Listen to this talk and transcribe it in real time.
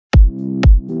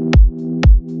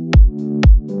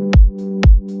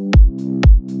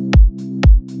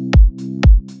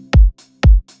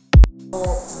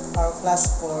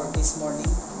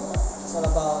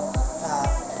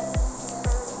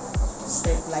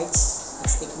lights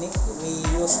technique. We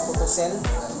use photocell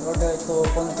in order to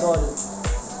control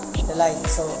the light.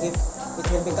 So if it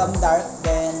will become dark,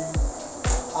 then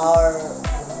our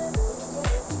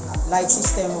light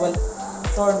system will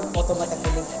turn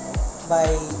automatically by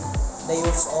the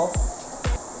use of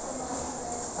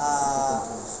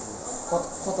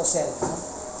photocell.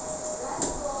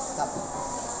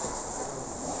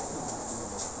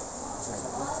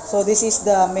 So this is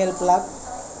the male plug.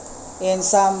 In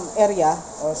some area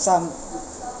or some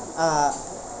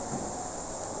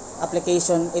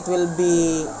application, it will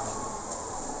be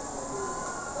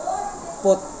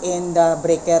put in the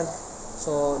breaker.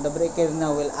 So the breaker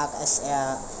now will act as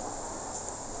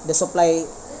the supply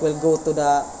will go to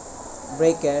the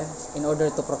breaker in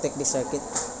order to protect the circuit.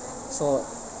 So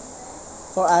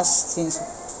for us, since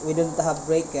we don't have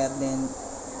breaker, then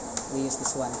we use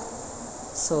this one.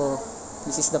 So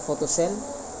this is the photocell.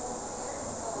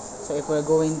 So if we're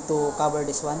going to cover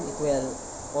this one, it will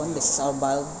on. This is our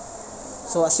bulb.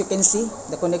 So as you can see,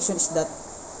 the connection is that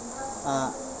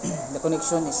the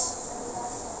connection is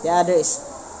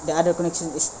the other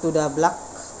connection is to the black,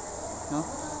 no,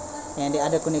 and the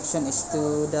other connection is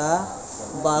to the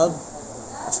bulb,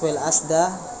 as well as the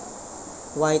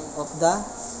white of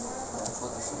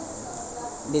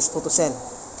this photocell,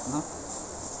 no?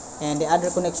 And the other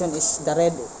connection is the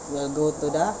red will go to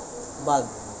the bulb.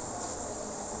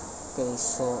 Okay,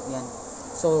 so yan.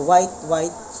 So white,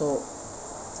 so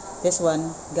this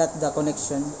one got the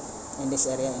connection in this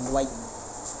area in white.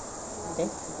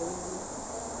 Okay.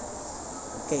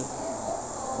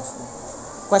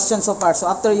 Question so far. So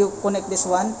after you connect this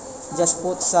one, just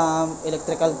put some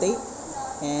electrical tape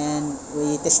and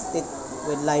we test it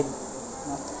with live,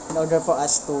 no? In order for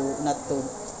us to not to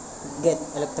get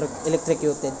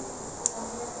electrocuted.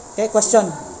 Okay,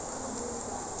 question.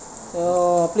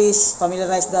 So please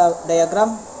familiarize the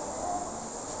diagram.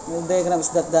 The diagram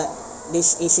is that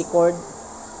this AC cord,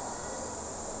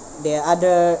 the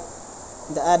other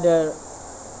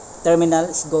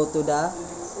terminals go to the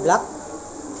black,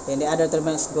 then the other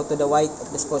terminals go to the white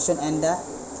of this portion, and the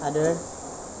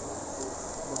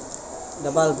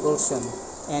bulb portion,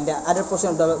 and the other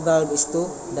portion of the bulb is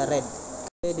to the red.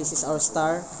 Okay, this is our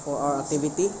star for our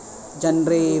activity.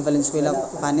 Johnrey Valenzuela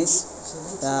Panis,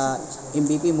 the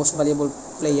MVP, most valuable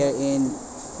player in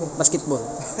basketball.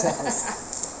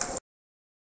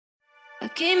 I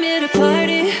came here to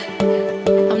party,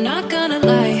 I'm not gonna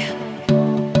lie.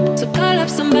 So call up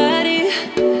somebody,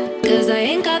 cause I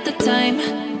ain't got the time.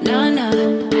 Nah,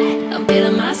 I'm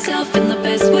feeling myself in the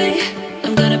best way.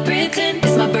 I'm gonna pretend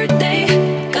it's my birthday.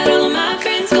 Got all of my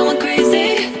friends going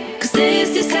crazy, cause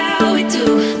this is how we do.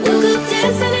 We'll go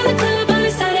dancing in the club on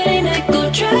a Saturday night,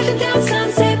 go driving down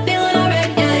Sunset, feeling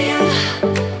alright, yeah.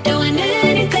 Doing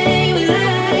anything we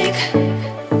like.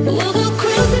 We'll go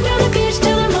cruising down the beach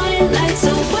till the morning light,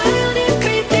 so wild and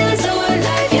free, feeling so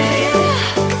alive, yeah.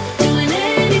 Doing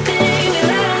anything we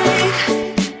like.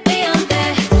 We on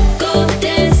that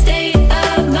golden state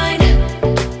of mind.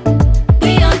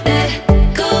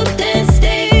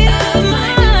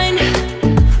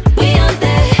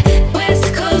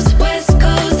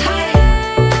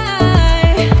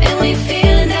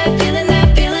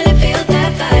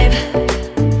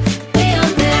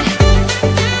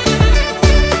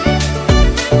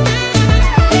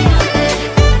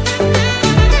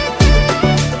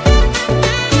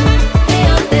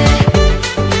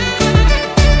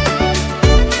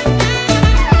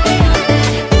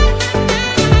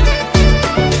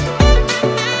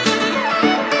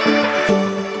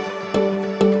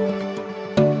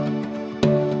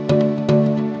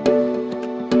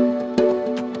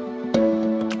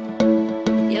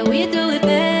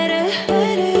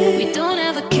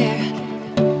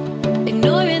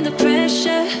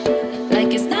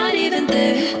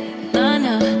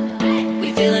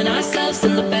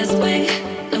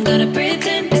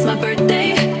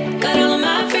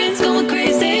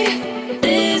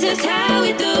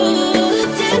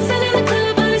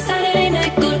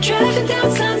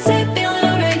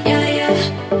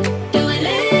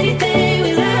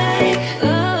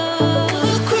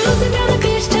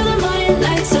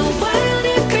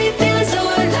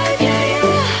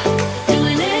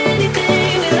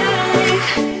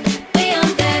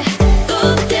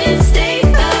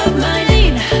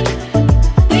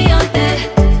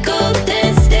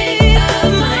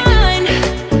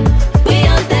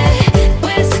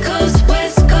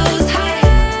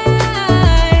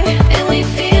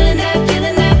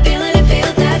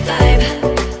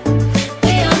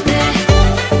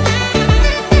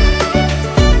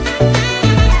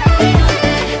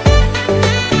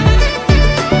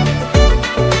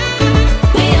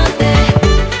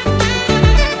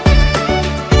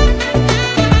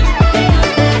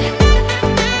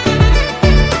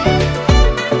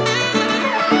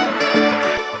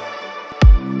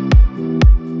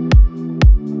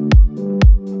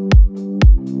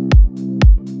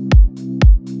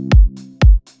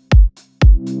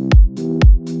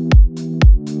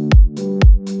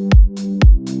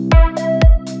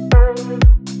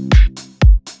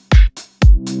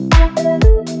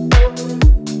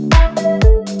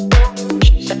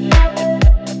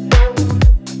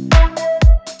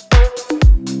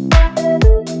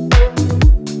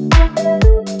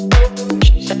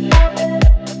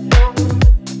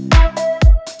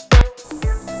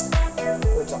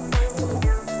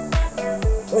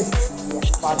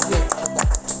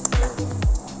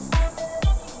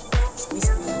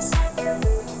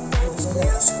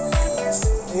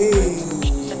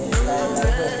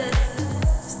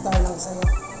 Star lang sa'yo.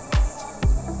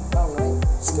 Wow, right?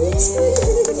 Squeeze!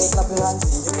 Okay, clap your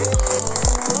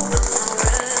hands.